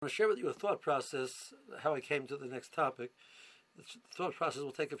I'm going to share with you a thought process, how I came to the next topic. The thought process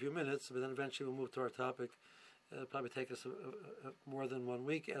will take a few minutes, but then eventually we'll move to our topic. It'll probably take us more than 1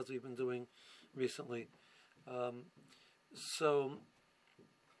 week, as we've been doing recently.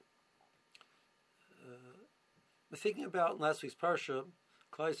 Thinking about last week's Parsha,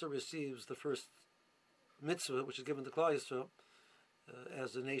 Klal Yisrael receives the first mitzvah, which is given to Klal Yisrael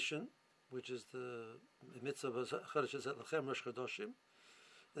as a nation, which is the mitzvah of Chodesh Lechem Rosh Chodoshim.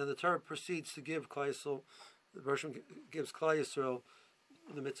 Then the Torah proceeds to give Klal Yisrael, the Roshim gives Klal Yisrael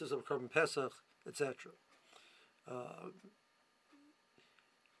the mitzvahs of Korban Pesach, etc. I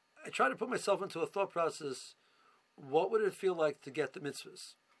try to put myself into a thought process. What would it feel like to get the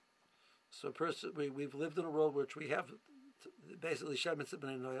mitzvahs? So, we've lived in a world which we have basically Shem Mitzvah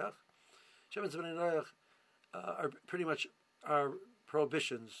B'nai Noach. Shem Mitzvah B'nai Noach are pretty much our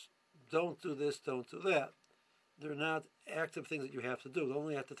prohibitions. Don't do this, don't do that. They're not active things that you have to do. The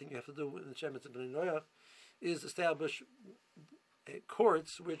only active thing you have to do in the Shem Mitzvah B'nai Noach is establish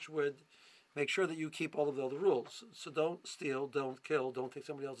courts which would make sure that you keep all of the other rules. So don't steal, don't kill, don't take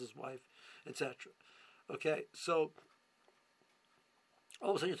somebody else's wife, etc. Okay, so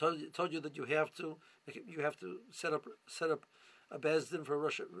all of a sudden told you that you have to set up a bezdin for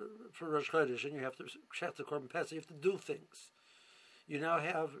Rosh Chodesh, and you have to check the Korban Pesach. You have to do things. You now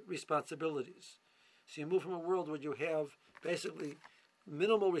have responsibilities. So you move from a world where you have basically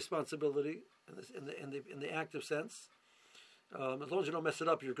minimal responsibility in the active sense. As long as you don't mess it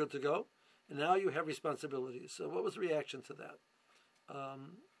up, you're good to go. And now you have responsibilities. So what was the reaction to that?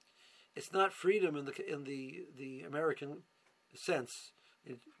 It's not freedom in the American sense.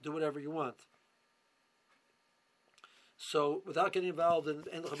 You do whatever you want. So without getting involved in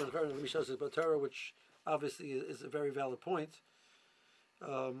Torah, which obviously is a very valid point,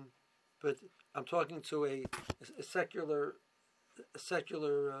 but I'm talking to a secular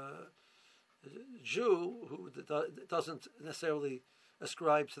Jew who doesn't necessarily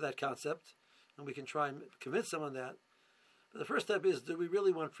ascribe to that concept, and we can try and convince them on that. But the first step is: do we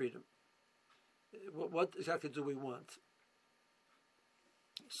really want freedom? What exactly do we want?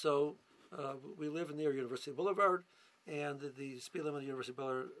 So we live near University Boulevard, and the speed limit on University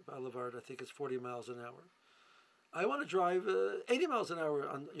Boulevard, I think, is 40 miles an hour. I want to drive 80 miles an hour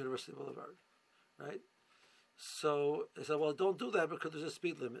on University Boulevard, right? So I said, well, don't do that because there's a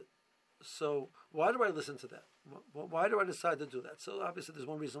speed limit. So why do I listen to that? Why do I decide to do that? So obviously there's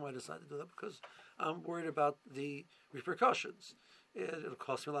one reason why I decided to do that, because I'm worried about the repercussions. It'll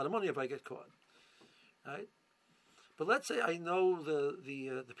cost me a lot of money if I get caught, right? But let's say I know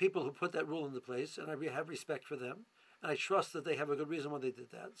the people who put that rule into place, and I have respect for them, and I trust that they have a good reason why they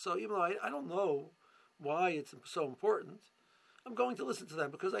did that. So even though I don't know why it's so important, I'm going to listen to them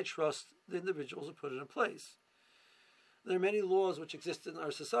because I trust the individuals who put it in place. There are many laws which exist in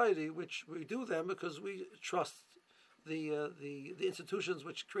our society which we do them because we trust the institutions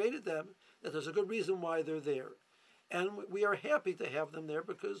which created them, that there's a good reason why they're there. And we are happy to have them there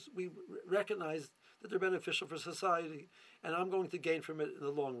because we recognize that they're beneficial for society, and I'm going to gain from it in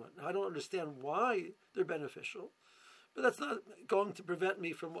the long run. Now, I don't understand why they're beneficial, but that's not going to prevent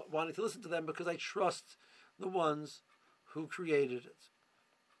me from wanting to listen to them because I trust the ones who created it.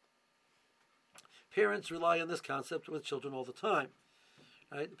 Parents rely on this concept with children all the time.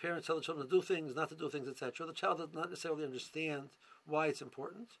 Right? The parents tell the children to do things, not to do things, etc. The child does not necessarily understand why it's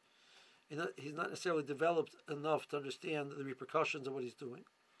important. He's not necessarily developed enough to understand the repercussions of what he's doing.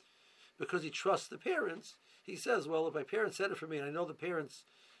 Because he trusts the parents, he says, well, if my parents said it for me, and I know the parents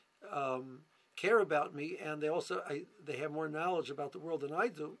care about me, and they have more knowledge about the world than I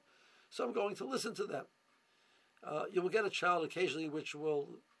do, so I'm going to listen to them. You will get a child occasionally which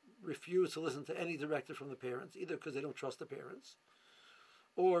will refuse to listen to any directive from the parents, either because they don't trust the parents,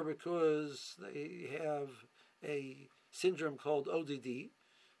 or because they have a syndrome called ODD,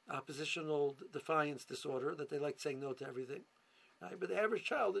 oppositional defiance disorder, that they like saying no to everything. Right? But the average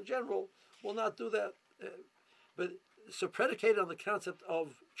child in general will not do that. So predicated on the concept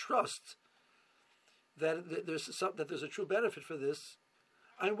of trust, that there's a true benefit for this,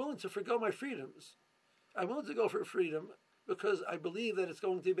 I'm willing to forgo my freedoms. I'm willing to go for freedom because I believe that it's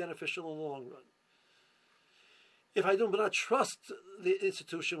going to be beneficial in the long run. If I do not trust the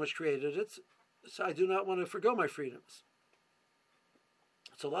institution which created it, so I do not want to forgo my freedoms.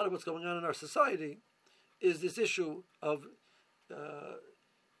 So a lot of what's going on in our society is this issue of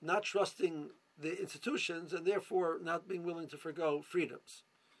not trusting the institutions and therefore not being willing to forgo freedoms.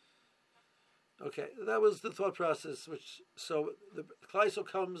 Okay, that was the thought process. So the Klal Yisrael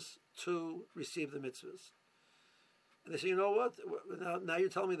comes to receive the mitzvahs. And they say, you know what? Now you're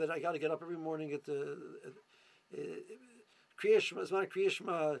telling me that I got to get up every morning at Kriya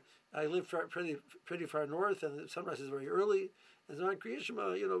Shema, I live pretty far north, and the sunrise is very early. And Zman Kriya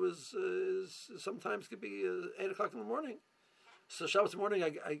Shema, is sometimes could be 8 o'clock in the morning. So Shabbos morning,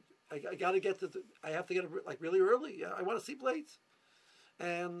 I got to get I have to get up like really early. I want to sleep late,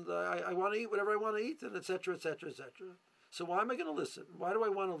 and I want to eat whatever I want to eat, and etc. etc. etc. So why am I going to listen? Why do I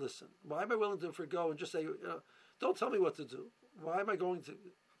want to listen? Why am I willing to forgo and just say, don't tell me what to do? Why am I going to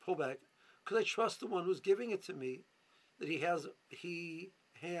pull back? Because I trust the one who's giving it to me, that he has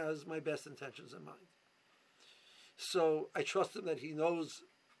my best intentions in mind. So I trust him that he knows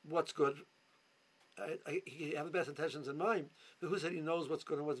what's good. He has the best intentions in mind, but who said he knows what's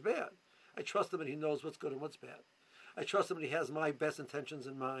good and what's bad? I trust him that he knows what's good and what's bad. I trust him that he has my best intentions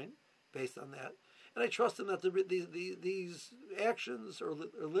in mind based on that. And I trust him that these actions or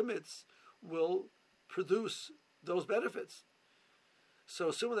limits will produce those benefits. So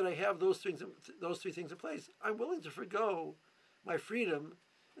assuming that I have those three things in place, I'm willing to forgo my freedom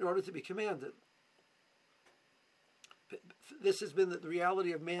in order to be commanded. This has been the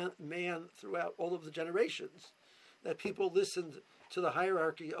reality of man throughout all of the generations, that people listened to the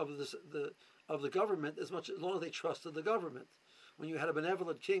hierarchy of the government as long as they trusted the government. When you had a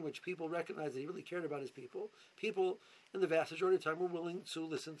benevolent king, which people recognized that he really cared about his people in the vast majority of the time were willing to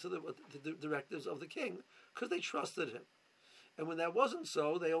listen to the directives of the king because they trusted him. And when that wasn't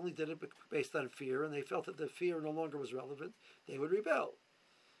so, they only did it based on fear, and they felt that the fear no longer was relevant, they would rebel.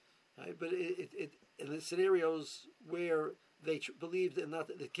 Right? But in the scenarios where they believed in not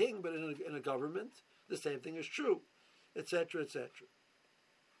the king, but in a government, the same thing is true, etc., etc.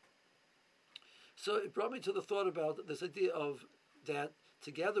 So it brought me to the thought about this idea of that,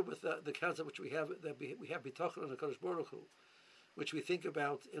 together with the concept which we have bitachon on HaKadosh Baruch Hu, which we think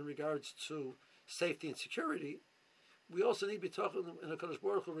about in regards to safety and security. We also need bitachon in HaKadosh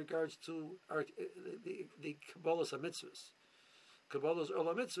Baruch Hu in regards to the Kabbalah's mitzvahs. Kabbalah's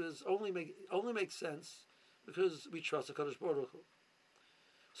olam mitzvahs only make sense because we trust HaKadosh Baruch Hu.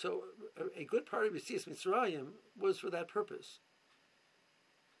 So a good part of Yetzias Mitzrayim was for that purpose.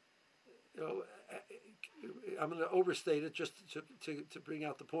 I'm going to overstate it just to bring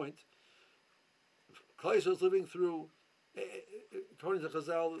out the point. Klal Yisrael was living through, according to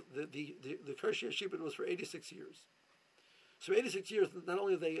Chazal, the Kershei Shibud was for 86 years. So 86 years, not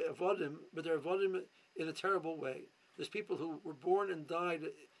only are they avodim, but they're avodim in a terrible way. There's people who were born and died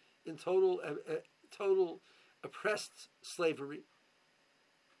in total oppressed slavery.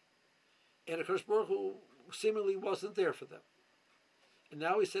 And HaKadosh Baruch Hu seemingly wasn't there for them. And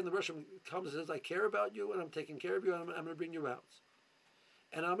now he's saying the Russian comes and says, I care about you, and I'm taking care of you, and I'm going to bring you out.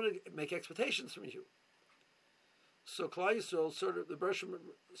 And I'm going to make expectations from you. So Klal Yisrael, the Russian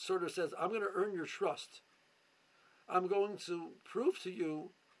sort of says, I'm going to earn your trust. I'm going to prove to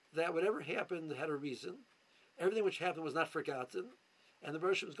you that whatever happened had a reason. Everything which happened was not forgotten. And the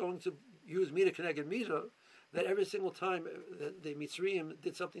Russian was going to use Mida Keneged Mida, that every single time that the Mitzrayim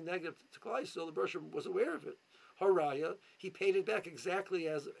did something negative to Klal Yisrael, the Russian was aware of it. Haraya, he paid it back exactly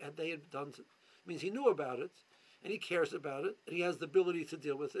as they had done. It means he knew about it, and he cares about it, and he has the ability to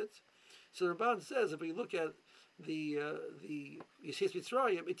deal with it. So the Ramban says, if we look at the Yetzias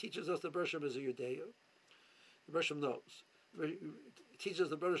Mitzrayim, it teaches us that Bershom is a Yudeya. The Bershom knows. It teaches us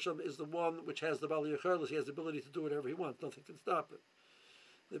that Bershom is the one which has the Bali Yecharlis. He has the ability to do whatever he wants. Nothing can stop it.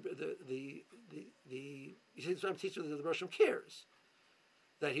 The Yetzias Mitzrayim teaches us that the Bershom cares.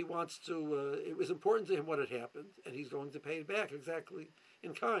 That he wants to, it was important to him what had happened, and he's going to pay it back exactly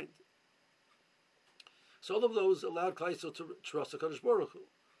in kind. So all of those allowed Klal Yisrael to trust HaKadosh Baruch Hu.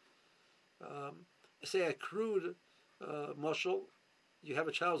 Say a crude mashal, you have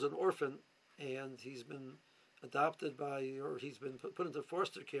a child who's an orphan, and he's been adopted by, or he's been put into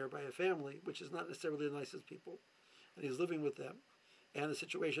foster care by a family, which is not necessarily the nicest people, and he's living with them, and the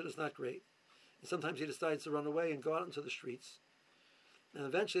situation is not great. And sometimes he decides to run away and go out into the streets. And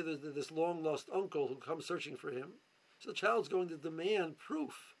eventually there's this long-lost uncle who comes searching for him. So the child's going to demand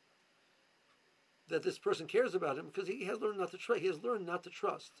proof that this person cares about him because he has learned not to trust. He has learned not to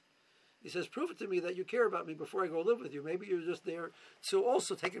trust. He says, prove it to me that you care about me before I go live with you. Maybe you're just there to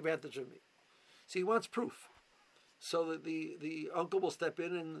also take advantage of me. So he wants proof. So that the uncle will step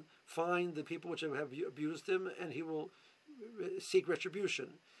in and find the people which have abused him, and he will seek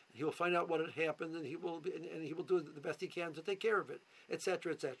retribution. He will find out what had happened, and he will do the best he can to take care of it,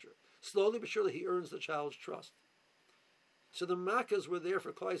 etc., etc. Slowly but surely, he earns the child's trust. So the makas were there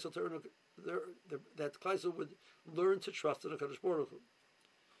for Klal Yisrael to earn that Klal Yisrael would learn to trust in HaKadosh Baruch Hu.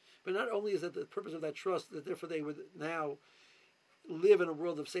 But not only is that the purpose of that trust, that therefore they would now live in a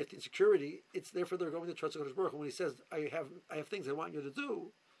world of safety and security, it's therefore they're going to trust HaKadosh Baruch Hu. When he says, I have things I want you to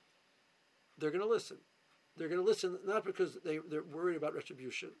do, they're going to listen. They're going to listen not because they're worried about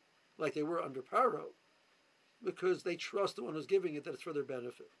retribution, like they were under Paro, because they trust the one who's giving it, that it's for their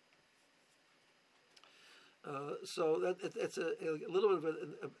benefit. So that it's a little bit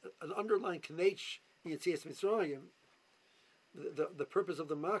of an underlying knech in Yetzias Mitzrayim. The purpose of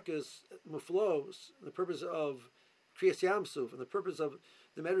the Makkos Muflos, the purpose of Kriyas Yamsuf, and the purpose of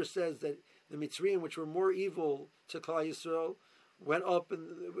the Medrash says that the Mitzrayim, which were more evil to Klal Yisrael, went up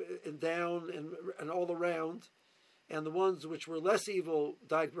and down and all around, and the ones which were less evil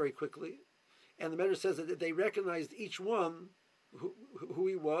died very quickly. And the Medrash says that they recognized each one who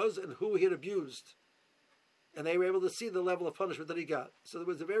he was and who he had abused, and they were able to see the level of punishment that he got. So there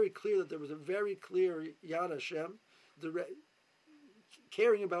was a very clear Yad Hashem,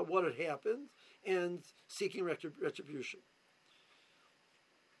 caring about what had happened and seeking retribution.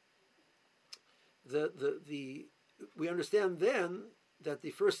 We understand then that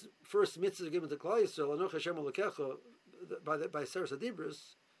the first mitzvah given to Klal Yisrael, Anoch Hashem Elokecha, by Seres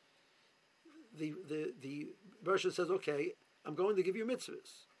HaDibros, the Baruch says, okay, I'm going to give you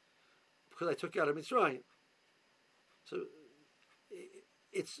mitzvahs because I took you out of Mitzrayim. So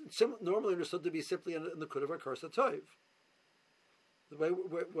it's normally understood to be simply in the Kud of Akar Satayv. The way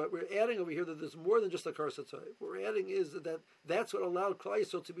what we're adding over here, that there's more than just a Akar Satayv. What we're adding is that's what allowed Klal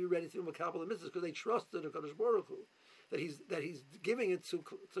Yisrael to be ready to do Makabel the mitzvahs, because they trusted the Kadosh Baruch Hu, that he's giving it to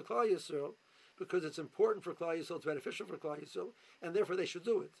Klal Yisrael because it's important for Klal Yisrael, it's beneficial for Klal Yisrael, and therefore they should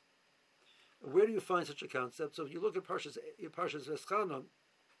do it. Where do you find such a concept? So if you look at Parshas Veschanan,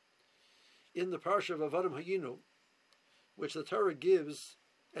 in the Parsha of Avadim Hayinu, which the Torah gives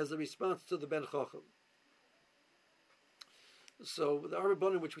as the response to the Ben Chacham. So the Arba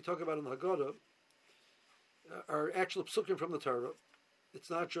Banim, which we talk about in the Haggadah, are actual psukim from the Torah. It's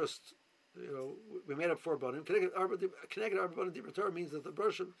not just, we made up 4 Banim. Connected Arba Banim Dibra Torah means that the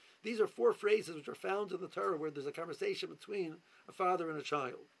Bershom, these are 4 phrases which are found in the Torah where there's a conversation between a father and a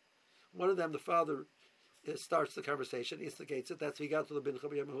child. One of them, the father starts the conversation, instigates it. That's Vigat to the Bin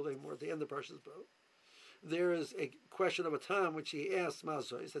Chav Yamahulei more at the end of Parshas Bo. There is a question of a time which he asks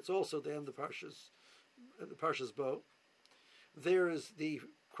Mazois. That's also the end of Parshas Bo. There is the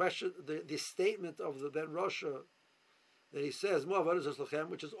question, the statement of the Ben Rosha that he says Mo'avados Lachem,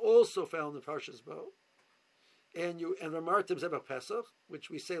 which is also found in Parshas Bo, and Ramartim Zebach Pesach, which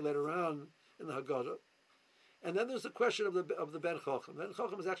we say later on in the Haggadah. And then there's the question of the Ben Chacham. Ben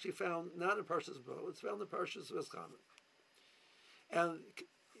Chacham is actually found not in Parshas Bo; it's found in Parshas Veschanan. And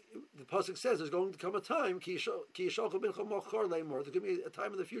the pasuk says there's going to come a time, there's going to be a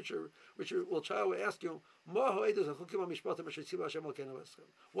time in the future which will child will ask you, what are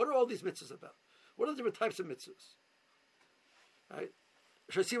all these mitzvahs about? What are the different types of mitzvahs? Right?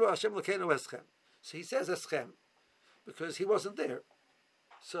 So he says Eschem because he wasn't there.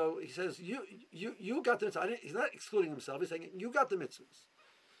 So he says you got the mitzvahs. He's not excluding himself. He's saying you got the mitzvahs.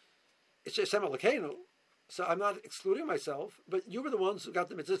 It's Hashem Elokeinu. So I'm not excluding myself, but you were the ones who got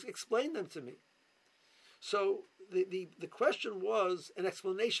the mitzvahs. Explain them to me. So the question was an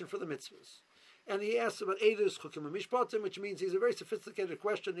explanation for the mitzvahs. And he asked about Eidus, Chukim, and Mishpatim, which means he's a very sophisticated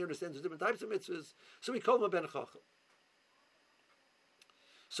question. He understands the different types of mitzvahs. So we call him a Ben Chacham.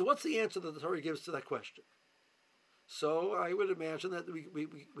 So what's the answer that the Torah gives to that question? So I would imagine that we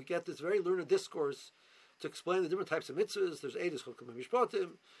get this very learned discourse to explain the different types of mitzvahs. There's Eidus, Chukim, and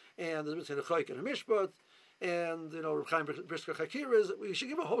Mishpatim, and there's a Chayk and a Mishpat, and Reb Chaim Brisker Chakiras. We should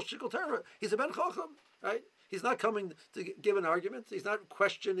give a whole shikol Torah. He's a Ben Chacham, right? He's not coming to give an argument. He's not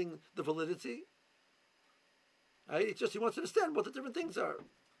questioning the validity. Right? It's just he wants to understand what the different things are.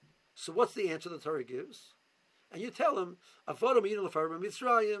 So what's the answer the Torah gives? And you tell him, Avodim Yidin Lefarim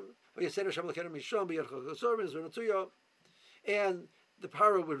Mitzrayim, V'Yaseh Hashem L'Keinu Mishram B'Yadcha Chosor V'Zrunatuyo, and the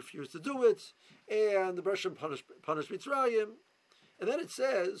Paro would refuse to do it, and the Bershom punished Mitzrayim, and then it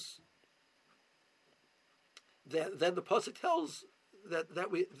says that then the pasuk tells that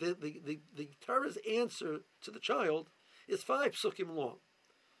the Torah's answer to the child is 5 psukim long.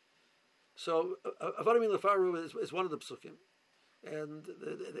 So Avodim Yidin Lefarim is one of the psukim, and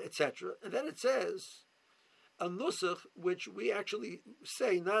etc. And then it says a nusach, which we actually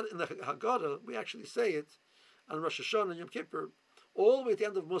say, not in the Haggadah, we actually say it on Rosh Hashanah and Yom Kippur, all the way at the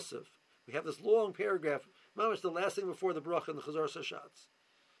end of Musaf. We have this long paragraph, mamish the last thing before the bracha and the Chazar Sashatz,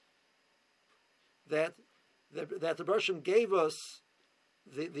 that the Bershom gave us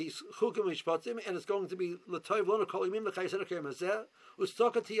these chukim mishpatim, and it's going to be l'toiv lonu kol yimim l'chayis enokim hazeh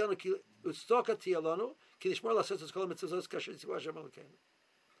u'staka tiyalonu ki nishmor lasos kol mitzvos kasher tzivah Hashem Elokeinu.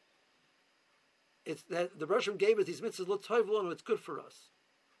 It's that the Bershom gave us these mitzvahs l'toiv lonu. It's good for us.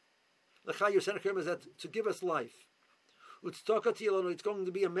 L'chayis enokim hazeh, to give us life. U'staka tiyalonu, it's going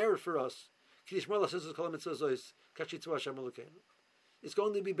to be a merit for us. It's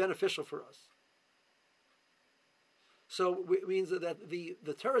going to be beneficial for us. So it means that the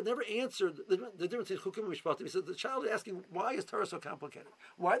Torah never answered the difference between chukim and mishpatim. He said the child is asking, why is Torah so complicated?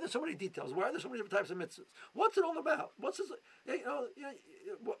 Why are there so many details? Why are there so many different types of mitzvahs? What's it all about? What's this?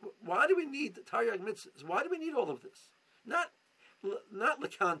 Why do we need Taryag mitzvahs? Why do we need all of this? Not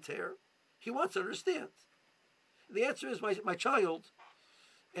lekanter. He wants to understand. The answer is my child,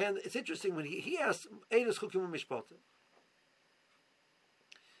 and it's interesting when he asks Eidos chukim and mishpatim,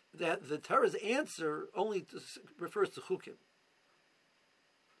 that the Torah's answer only refers to chukim.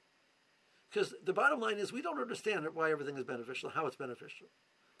 Because the bottom line is we don't understand why everything is beneficial, how it's beneficial.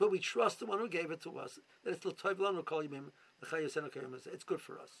 But we trust the one who gave it to us, that it's it's good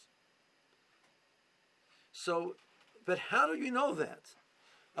for us. So, but how do you know that?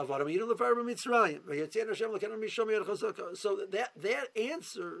 So that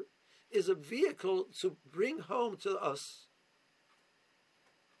answer is a vehicle to bring home to us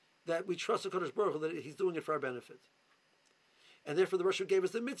that we trust the Kodesh Baruch Hu, that He's doing it for our benefit. And therefore the Rosh gave us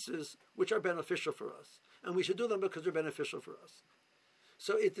the mitzvahs which are beneficial for us. And we should do them because they're beneficial for us.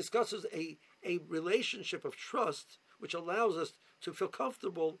 So it discusses a relationship of trust which allows us to feel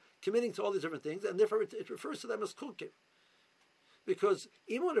comfortable committing to all these different things, and therefore it refers to them as chukim. Because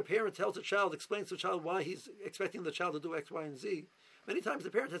even when a parent tells a child, explains to the child why he's expecting the child to do X, Y, and Z, many times the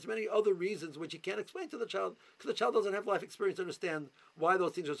parent has many other reasons which he can't explain to the child because the child doesn't have life experience to understand why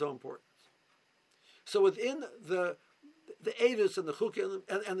those things are so important. So within the Eidos and the Chukim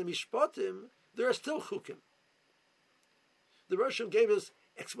and the Mishpatim, there are still Chukim. The Rosh gave us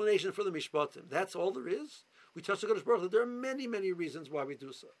explanation for the Mishpatim. That's all there is. We touched the Kodesh Baruch Hu. There are many, many reasons why we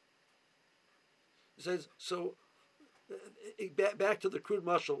do so. He says, so back to the crude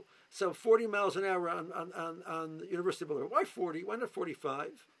mashal. So 40 miles an hour on University Boulevard. Why 40? Why not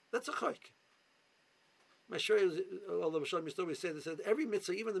 45? That's a chayk. My shayla, although Shalom Yistovi said, they said every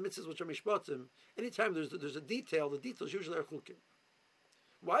mitzvah, even the mitzvahs which are mishpatim, anytime there's a detail, the details usually are chukim.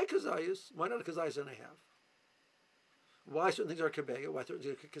 Why kazayas? Why not a kazayas and a half? Why certain things are kabeya? Why certain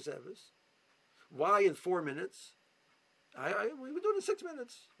things are kazevis? Why in 4 minutes? We would do it in 6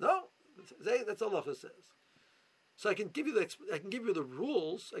 minutes. No, that's all Allah says. So I can give you the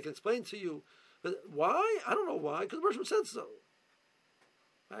rules. I can explain to you, but why? I don't know why. Because the Bershom said so.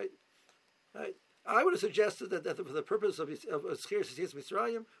 Right? I would have suggested that for the purpose of Schir Sisiyas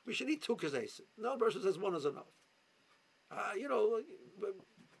Mitzrayim, we should eat 2 kazesim. No, the Bershom says 1 is enough.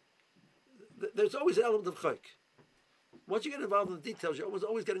 There's always an element of chayk. Once you get involved in the details, you're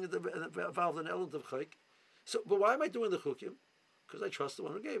always getting involved in an element of chayk. So, but why am I doing the chukim? Because I trust the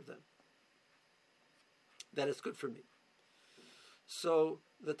one who gave them. That is good for me. So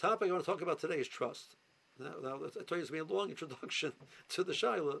the topic I want to talk about today is trust. Now I told you it's going to be a long introduction to the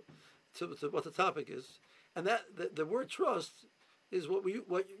Shaila, to what the topic is, and that the word trust is what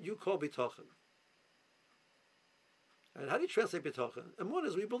you call bitachon. And how do you translate bitachon? And one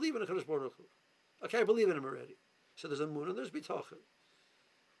is we believe in a Kadosh Baruch Hu. Okay, I believe in him already. So there's a moon and there's bitachon.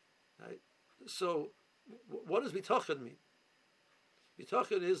 Right? So what does bitachon mean?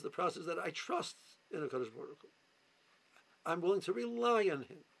 Bitachon is the process that I trust in a Kadosh Baruch Hu. I'm willing to rely on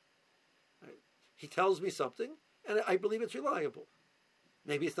him. Right? He tells me something, and I believe it's reliable.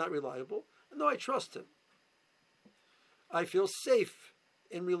 Maybe it's not reliable. No, I trust him. I feel safe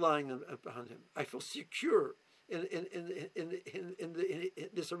in relying upon him. I feel secure in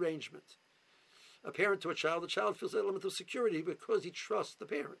this arrangement. A parent to a child, the child feels an element of security because he trusts the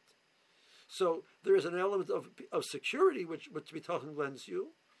parent. So there is an element of security which bitachon lends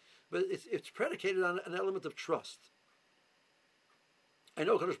you, but it's predicated on an element of trust. I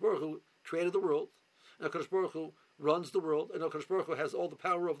know Kadosh Baruch Hu created the world. I know Kadosh Baruch Hu runs the world. I know Kadosh Baruch Hu has all the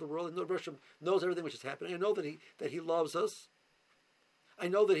power of the world. I know Rosh knows everything which is happening. I know that he loves us. I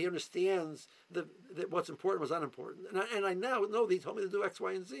know that he understands that what's important was unimportant. And I now know that he told me to do X,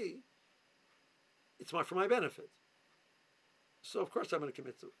 Y, and Z. It's for my benefit. So of course I'm going to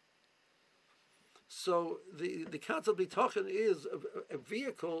commit to it. So the concept of bitachon is a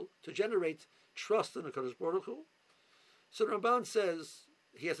vehicle to generate trust in the Kadosh Baruch Hu. So the Ramban says,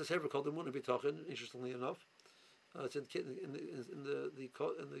 he has a sefer called the Emunah Bitachon, interestingly enough. It's in the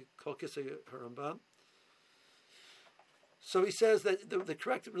Kol Kisei Ramban. So he says that the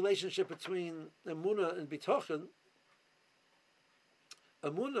correct relationship between Emunah and Bitachon,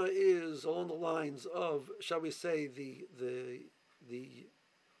 Emunah is along the lines of, shall we say, the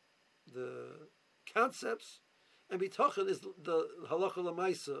concepts, and Bitachon is the halacha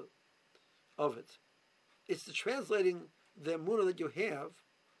l'maisa of it. It's the translating the emunah that you have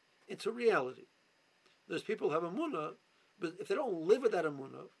into reality. There's people who have emunah, but if they don't live with that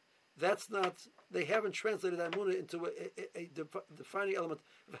emunah, That's not. They haven't translated that emunah into a defining element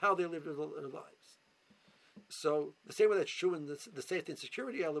of how they live their lives. So the same way that's true in the safety and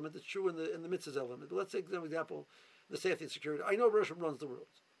security element, it's true in the mitzvahs element. But let's take an example: the safety and security. I know Rosh Hashanah runs the world.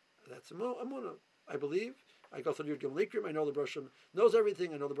 That's emunah. I believe. I go through the Yud Gimel Ikrim. I know the Rosh Hashanah knows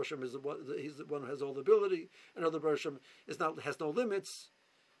everything. I know the Rosh Hashanah is he's the one who has all the ability. I know the Rosh Hashanah has no limits,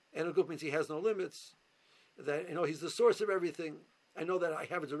 and a group means he has no limits. That I know he's the source of everything. I know that I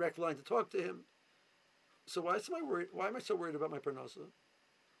have a direct line to talk to him. So why am I worried? Why am I so worried about my parnasa?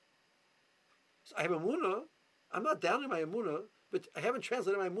 So I have emunah. I'm not down in my emunah, but I haven't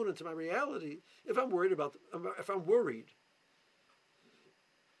translated my emunah into my reality. If I'm worried,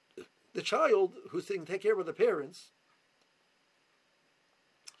 the child who's taking take care of the parents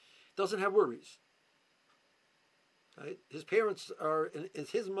doesn't have worries. Right? His parents are, in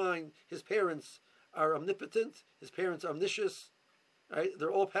his mind, his parents are omnipotent. His parents are omniscient. Right?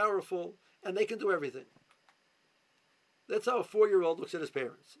 They're all powerful, and they can do everything. That's how a 4-year-old looks at his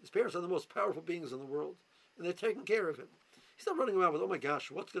parents. His parents are the most powerful beings in the world, and they're taking care of him. He's not running around with, oh my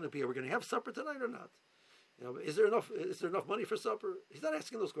gosh, what's going to be? Are we going to have supper tonight or not? Is there enough money for supper? He's not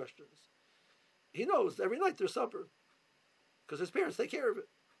asking those questions. He knows every night there's supper, because his parents take care of it.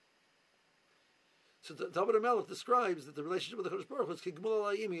 So David HaMelech describes that the relationship with the Kodesh Baruch Hu is kigmul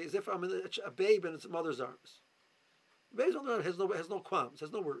alayimi, as if I'm a babe in its mother's arms. The baby's mother has no qualms,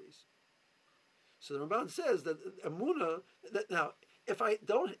 has no worries. So the Ramban says that emunah. That now, if I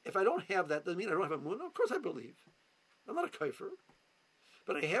don't have that, doesn't mean I don't have emunah. Of course, I believe. I'm not a kafir,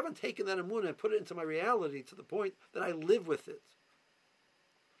 but I haven't taken that emunah and put it into my reality to the point that I live with it.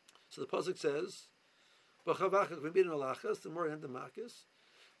 So the pasuk says, the more end the makas,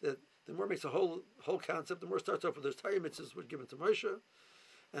 that the more makes a whole concept. The more starts off with those Torah mitzvahs were given to Moshe,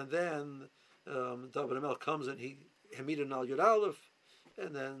 and then David HaMelech comes and he Hamidin al Yud Aleph,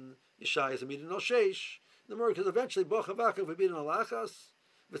 and then Yeshai is Hamidin al Sheish. The more because eventually Bochavakav Hamidin al Achas,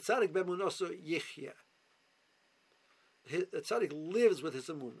 v'tzadik bemunoso yichya. The tzaddik lives with his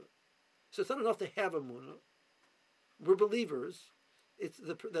emunah. So it's not enough to have emunah. We're believers. It's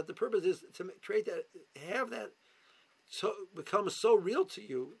that the purpose is to create that, have that, so becomes so real to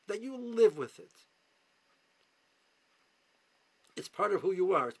you that you live with it. It's part of who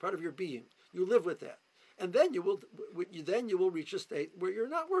you are. It's part of your being. You live with that, and then you will reach a state where you're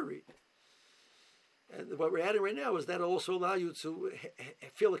not worried. And what we're adding right now is that also allow you to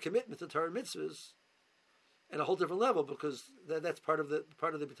feel a commitment to Torah mitzvahs at a whole different level, because that's part of the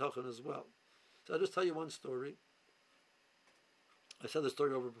bitachon as well. So I'll just tell you one story. I said this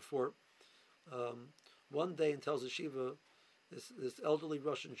story over before. One day in Tel Yeshiva, this elderly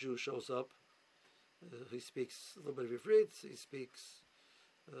Russian Jew shows up. He speaks a little bit of Ivrit. He speaks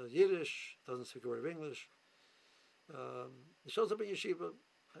Yiddish. Doesn't speak a word of English. He shows up in Yeshiva.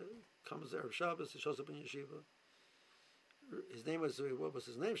 Comes Erev Shabbos. He shows up in Yeshiva. His name was, what was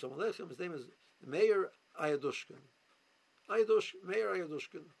his name? Shalom Aleichem. His name is Meir Ayadushkin. Meir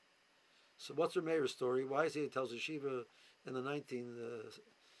Ayadushkin. So what's the Meir's story? Why is he at Tel Yeshiva in the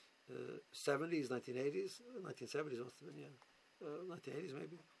 1970s, 1980s? 1970s must have been, 1980s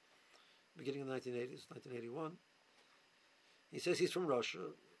maybe. Beginning of the 1980s, 1981. He says he's from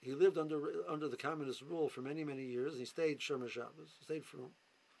Russia. He lived under the communist rule for many, many years. He stayed Shomer Shabbos. He stayed from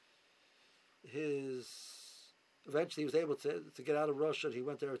eventually he was able to get out of Russia. He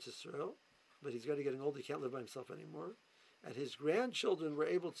went there to Israel, but he's getting old. He can't live by himself anymore. And his grandchildren were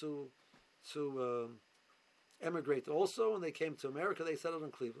able to emigrate also, and they came to America. They settled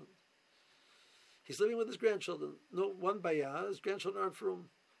in Cleveland. He's living with his grandchildren. No one bayah. His grandchildren aren't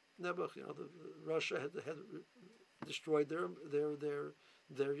from Nebuch. Russia had destroyed their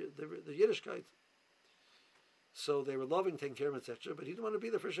Yiddishkeit. So they were loving, taking care of him, etc. But he didn't want to be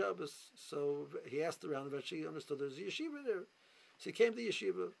there for Shabbos. So he asked around. Eventually, he understood there's a yeshiva there. So he came to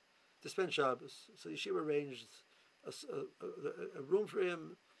yeshiva to spend Shabbos. So yeshiva arranged a room for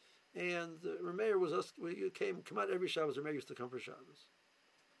him. And Rameir was us. We come out every Shabbos. Rameir used to come for Shabbos.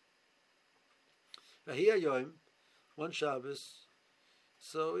 Yom, one Shabbos.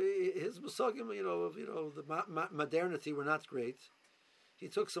 So his musagim, the modernity were not great. He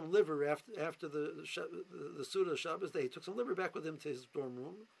took some liver after the Suda Shabbos day. He took some liver back with him to his dorm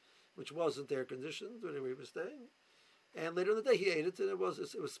room, which wasn't air conditioned where he was staying. And later in the day, he ate it, and it was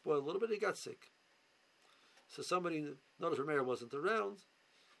spoiled a little bit. He got sick. So somebody noticed Rameir wasn't around.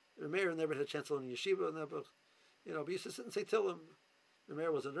 Rameir never had a chance to learn yeshiva, but he used to sit and say Tillim.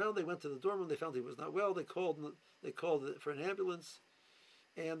 Rameir wasn't around. They went to the dorm room. They found he was not well. They called for an ambulance,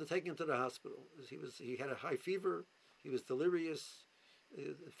 and they're taking him to the hospital. He had a high fever. He was delirious.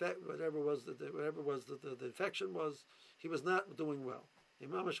 In fact, whatever was the infection was, he was not doing well. He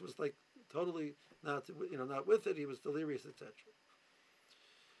mamash was like totally not with it. He was delirious, etc.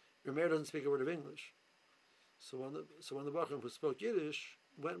 Rameir doesn't speak a word of English, so when the Bachram who spoke Yiddish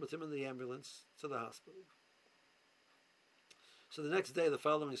went with him in the ambulance to the hospital. So the next day, the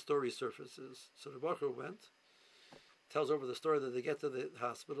following story surfaces. So the Bachram went, tells over the story that they get to the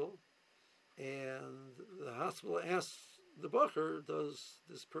hospital, and the hospital asks the Bachram, does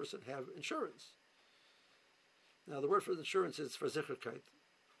this person have insurance? Now, the word for insurance is for Zicherkeit.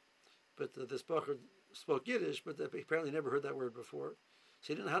 But this Bachram spoke Yiddish, but he apparently never heard that word before. So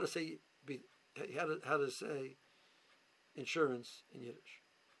he didn't know how to say insurance in Yiddish.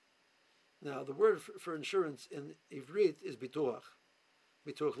 Now, the word for insurance in Ivrit is bituach.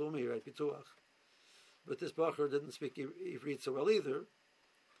 Bituach Lumi, right? Bituach. But this Bachram didn't speak Ivrit so well either.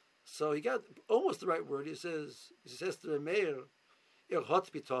 So he got almost the right word. He says to the mayor,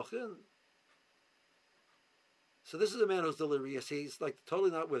 hot bitochen. So this is a man who's delirious. He's like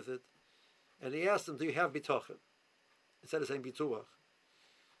totally not with it. And he asked him, do you have bitochen? Instead of saying bituach.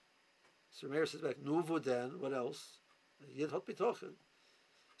 So the mayor says back, nuvu den, what else? Yid hot bitochen.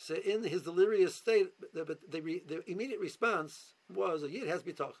 So in his delirious state, the immediate response was, a Yid has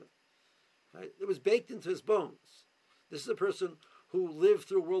bitochen. Right? It was baked into his bones. This is a person who lived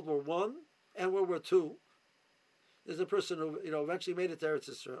through World War I and World War II. This is a person who eventually made it to Eretz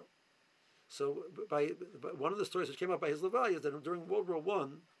Yisrael. So by one of the stories that came up by his Levaya is that during World War I,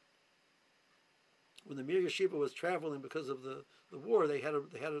 when the Mir Yeshiva was traveling because of the war, they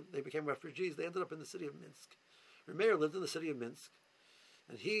became refugees. They ended up in the city of Minsk. Rameir lived in the city of Minsk,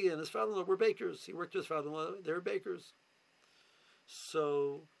 and he and his father-in-law were bakers. He worked with his father-in-law. They were bakers.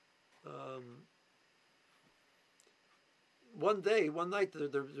 So one night,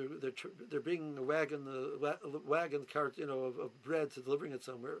 they're bringing a wagon cart, of bread to delivering it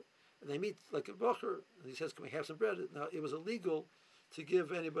somewhere, and they meet like a bacher, and he says, "Can we have some bread?" Now it was illegal to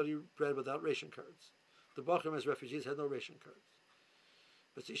give anybody bread without ration cards. The bacher, as refugees, had no ration cards,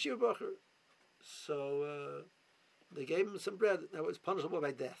 but it's yeshiva bacher, so they gave him some bread. Now it was punishable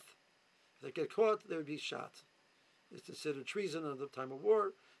by death. If they get caught, they would be shot. It's considered treason at the time of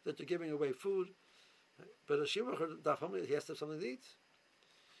war that they're giving away food. But a Shiva he has to have something to eat.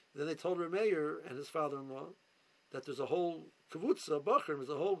 Then they told Rameir and his father-in-law that there's a whole kavutza, Bachrim, there's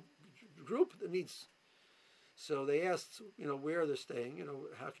a whole group that needs. So they asked, where they're staying,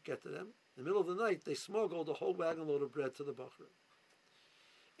 how to get to them. In the middle of the night, they smuggled a whole wagon load of bread to the Bachrim.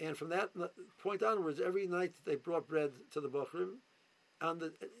 And from that point onwards, every night they brought bread to the Bachrim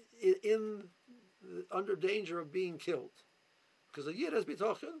under danger of being killed. Because the Yid has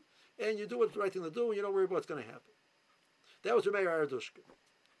bitochen, and you do what's the right thing to do, and you don't worry about what's going to happen. That was Rameir Aradushkin.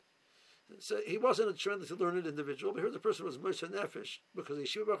 So he wasn't a tremendously learned individual, but here the person was Moshe Nefesh, because the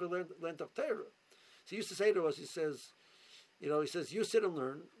Yeshiva Baruch learned Torah. So he used to say to us, he says, you sit and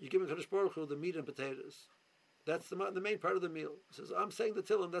learn, you give Kadosh Baruch Hu the meat and potatoes. That's the main part of the meal. He says, I'm saying the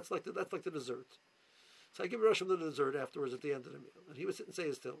Tillim, that's like the dessert. So I give Rosh the dessert afterwards at the end of the meal. And he would sit and say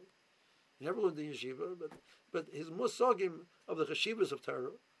his Tillim. He never learned the yeshiva, but his musagim of the cheshivas of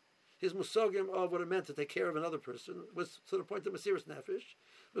Torah, his musagim of what it meant to take care of another person, was to the point of Mesiras Nefesh,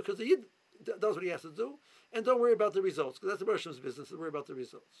 because the Yid does what he has to do, and don't worry about the results, because that's the Rosh's business, to worry about the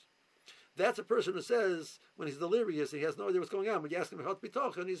results. That's a person who says, when he's delirious, and he has no idea what's going on, when you ask him, Chot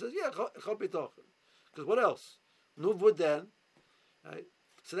Bitochen, he says, yeah, Chot Bitochen. Because what else? Nuvud then. Right?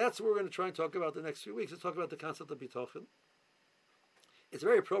 So that's what we're going to try and talk about the next few weeks. Let's talk about the concept of Bitochen. It's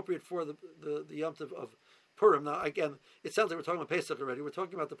very appropriate for the Yom Tov of Purim. Now, again, it sounds like we're talking about Pesach already. We're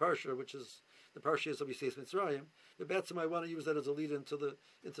talking about the Parsha, which is the Parsha of Yisrael Mitzrayim. But Batsim, I want to use that as a lead into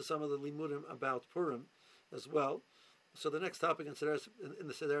some of the limudim about Purim as well. So the next topic in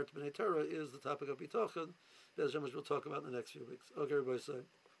the Sederet B'nai Torah is the topic of Bitochen, which we'll talk about in the next few weeks. Okay, everybody say.